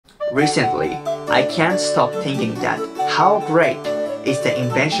Recently, I can't stop thinking that how great is the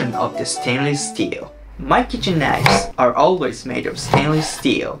invention of the stainless steel. My kitchen knives are always made of stainless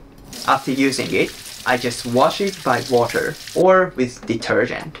steel. After using it, I just wash it by water or with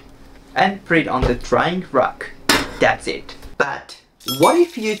detergent and put it on the drying rack. That's it. But what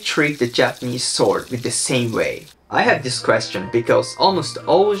if you treat the Japanese sword with the same way? I have this question because almost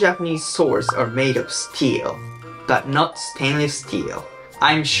all Japanese swords are made of steel, but not stainless steel.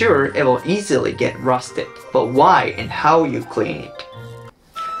 I'm sure it will easily get rusted, but why and how you clean it?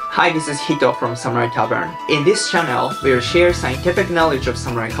 Hi, this is Hito from Samurai Tavern. In this channel, we will share scientific knowledge of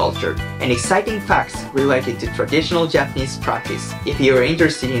samurai culture and exciting facts related to traditional Japanese practice. If you are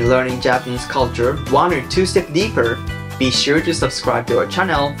interested in learning Japanese culture 1 or 2 steps deeper, be sure to subscribe to our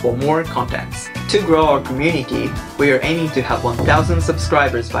channel for more contents. To grow our community, we are aiming to have 1,000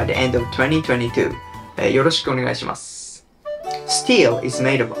 subscribers by the end of 2022. よろしくお願いします。Steel is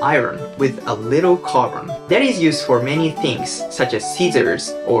made of iron with a little carbon that is used for many things such as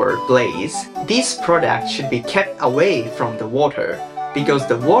scissors or blades. These products should be kept away from the water because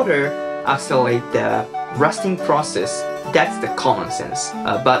the water accelerates the rusting process. That's the common sense.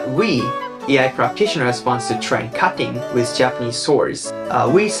 But we, AI practitioners, want to try cutting with Japanese swords.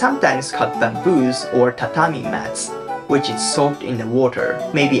 We sometimes cut bamboos or tatami mats, which is soaked in the water.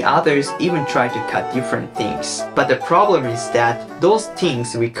 Maybe others even try to cut different things. But the problem is that those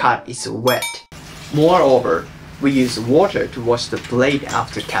things we cut is wet. Moreover, we use water to wash the blade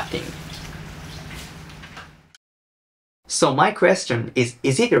after cutting. So my question is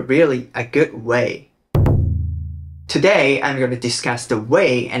it really a good way? Today, I'm going to discuss the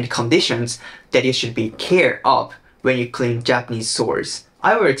way and conditions that you should be care of when you clean Japanese swords.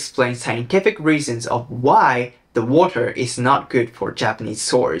 I will explain scientific reasons of why the water is not good for Japanese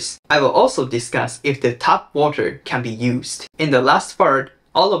swords. I will also discuss if the tap water can be used. In the last part,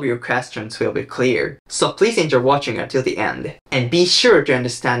 all of your questions will be clear. So please enjoy watching until the end. And be sure to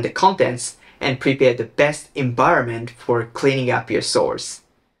understand the contents and prepare the best environment for cleaning up your swords.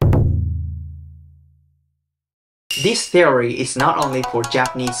 This theory is not only for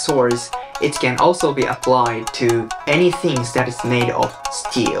Japanese swords, it can also be applied to anything that is made of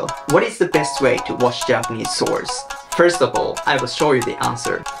steel. What is the best way to wash Japanese swords? First of all, I will show you the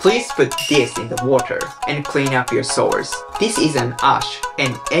answer. Please put this in the water and clean up your swords. This is an ash,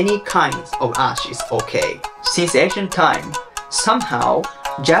 and any kind of ash is okay. Since ancient time, somehow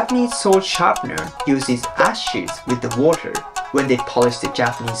Japanese sword sharpener uses ashes with the water when they polish the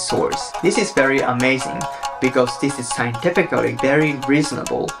Japanese swords. This is very amazing because this is scientifically very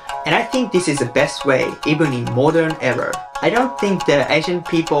reasonable, and I think this is the best way even in modern era. I don't think the Asian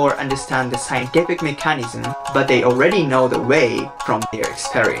people understand the scientific mechanism, but they already know the way from their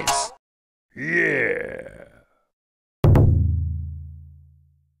experience. Yeah.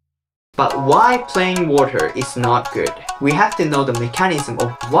 But why plain water is not good? We have to know the mechanism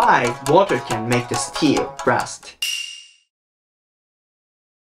of why water can make the steel rust.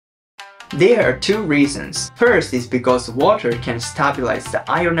 There are 2 reasons. First is because water can stabilize the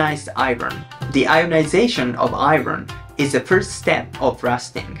ionized iron. The ionization of iron is the first step of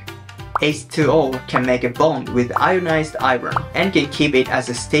rusting. H2O can make a bond with ionized iron and can keep it as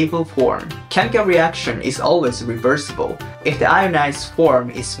a stable form. Chemical reaction is always reversible. If the ionized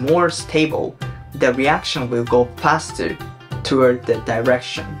form is more stable, the reaction will go faster toward the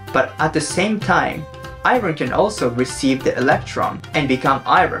direction. But at the same time, iron can also receive the electron and become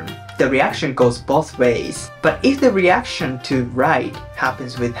iron. The reaction goes both ways. But if the reaction to right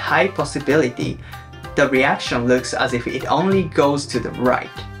happens with high possibility, the reaction looks as if it only goes to the right.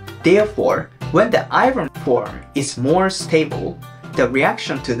 Therefore, when the iron form is more stable, the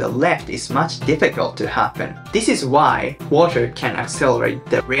reaction to the left is much difficult to happen. This is why water can accelerate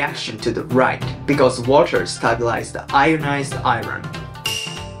the reaction to the right, because water stabilizes the ionized iron.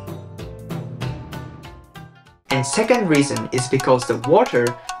 And second reason is because the water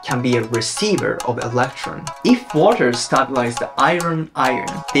can be a receiver of electron. If water stabilizes the iron,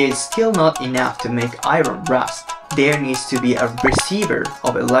 there is still not enough to make iron rust. There needs to be a receiver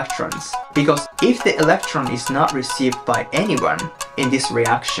of electrons. Because if the electron is not received by anyone in this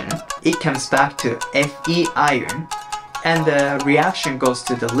reaction, it comes back to Fe iron, and the reaction goes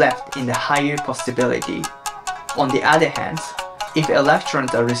to the left in the higher possibility. On the other hand, if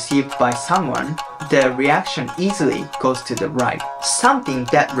electrons are received by someone, the reaction easily goes to the right. Something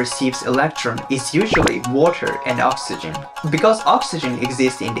that receives electron is usually water and oxygen. Because oxygen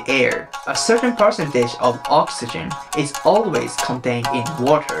exists in the air, a certain percentage of oxygen is always contained in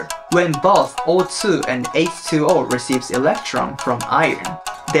water. When both O2 and H2O receives electron from iron,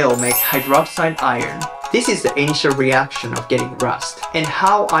 they will make hydroxide iron. This is the initial reaction of getting rust, and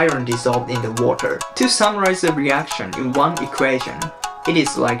how iron dissolved in the water. To summarize the reaction in one equation, it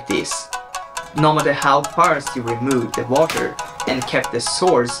is like this. No matter how fast you remove the water and kept the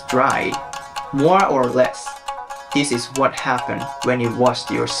source dry, more or less, this is what happened when you washed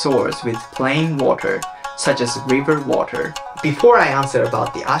your source with plain water, such as river water. Before I answer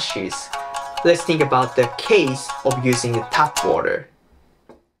about the ashes, let's think about the case of using the tap water.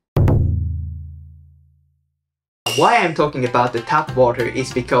 Why I'm talking about the tap water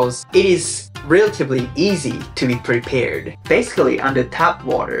is because it is relatively easy to be prepared. Basically, under tap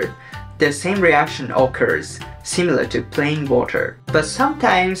water, the same reaction occurs similar to plain water. But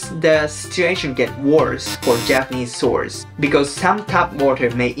sometimes the situation gets worse for Japanese source because some tap water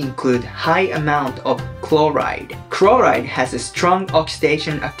may include high amount of chloride. Chloride has a strong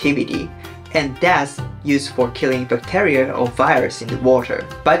oxidation activity, and that's used for killing bacteria or virus in the water.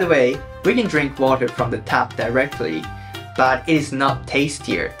 By the way, we can drink water from the tap directly, but it is not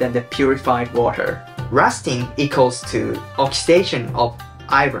tastier than the purified water. Rusting equals to oxidation of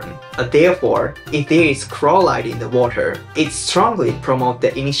iron. Therefore, if there is chloride in the water, it strongly promotes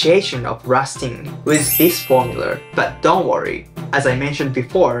the initiation of rusting with this formula. But don't worry, as I mentioned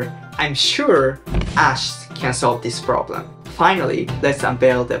before, I'm sure ash can solve this problem. Finally, let's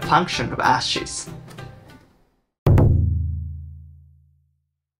unveil the function of ashes.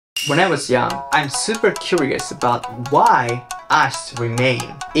 When I was young, I'm super curious about why ash remain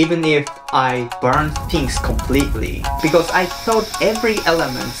even if I burn things completely, because I thought every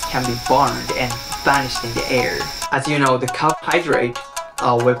element can be burned and vanished in the air. As you know, the carbohydrate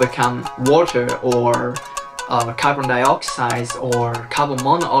will become water or carbon dioxide or carbon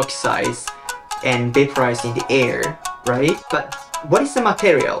monoxide and vaporize in the air, right? But what is the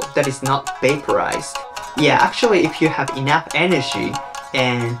material that is not vaporized? Yeah, actually, if you have enough energy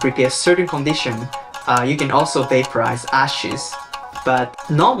and prepare certain condition, you can also vaporize ashes. But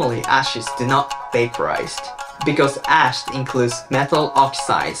normally ashes do not vaporize because ash includes metal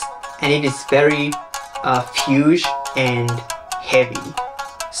oxides and it is very fused and heavy.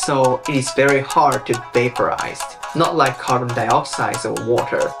 So it is very hard to vaporize, not like carbon dioxide or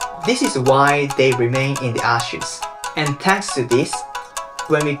water. This is why they remain in the ashes. And thanks to this,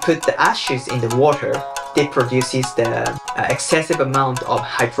 when we put the ashes in the water, it produces the excessive amount of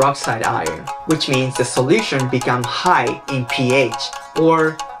hydroxide ion, which means the solution becomes high in pH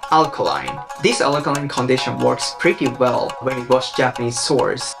or alkaline. This alkaline condition works pretty well when we wash Japanese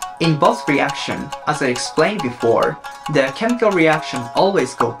source. In both reactions, as I explained before, the chemical reaction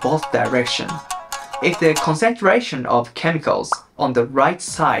always go both directions. If the concentration of chemicals on the right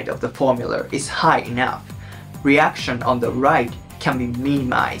side of the formula is high enough, reaction on the right can be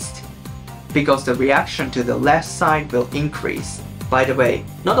minimized, because the reaction to the left side will increase. By the way,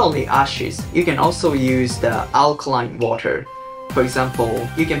 not only ashes, you can also use the alkaline water. For example,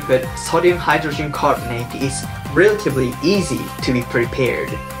 you can put sodium hydrogen carbonate. It's relatively easy to be prepared.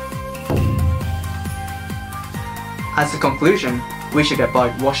 As a conclusion, we should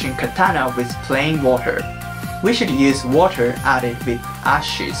avoid washing katana with plain water. We should use water added with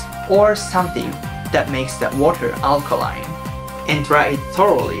ashes or something that makes the water alkaline, and dry it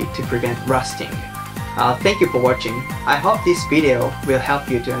thoroughly to prevent rusting. Thank you for watching. I hope this video will help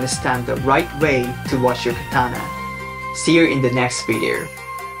you to understand the right way to wash your katana. See you in the next video.